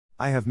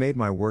I have made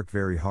my work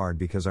very hard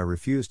because I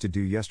refused to do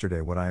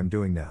yesterday what I am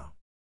doing now.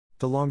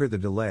 The longer the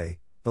delay,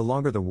 the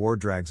longer the war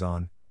drags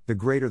on, the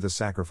greater the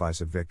sacrifice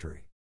of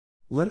victory.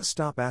 Let us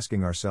stop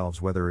asking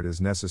ourselves whether it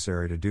is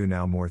necessary to do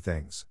now more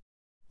things.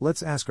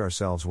 Let's ask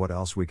ourselves what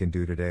else we can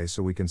do today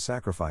so we can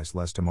sacrifice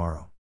less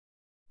tomorrow.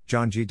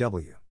 John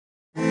G.W.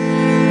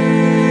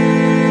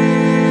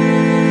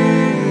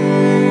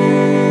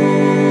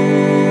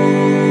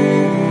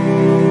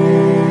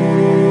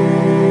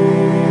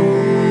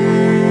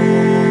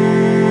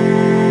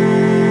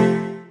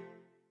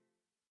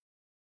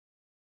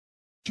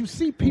 You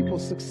see people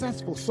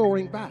successful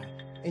soaring by,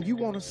 and you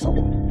want to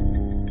soar.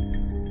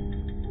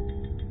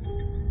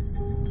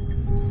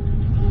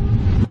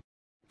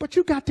 But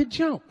you got to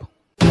jump.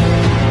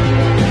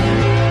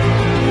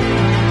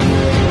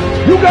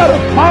 You gotta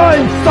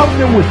find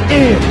something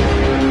within.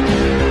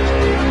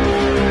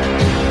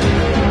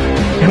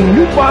 And when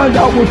you find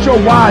out what your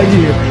why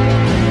is,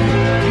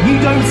 you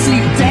don't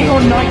sleep day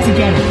or night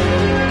together.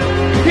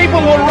 People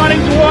who are running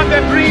toward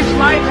their dreams,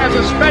 life has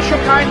a special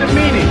kind of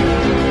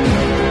meaning.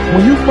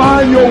 When you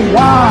find your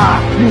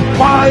why, you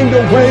find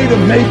a way to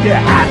make it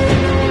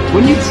happen.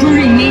 When you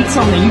truly need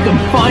something, you can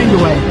find a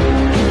way.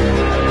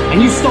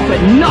 And you stop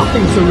at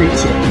nothing to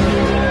reach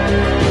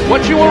it.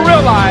 What you will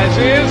realize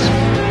is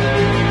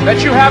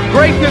that you have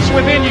greatness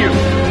within you.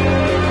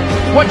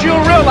 What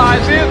you'll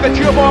realize is that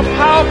you're more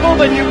powerful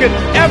than you could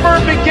ever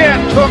begin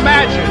to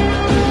imagine.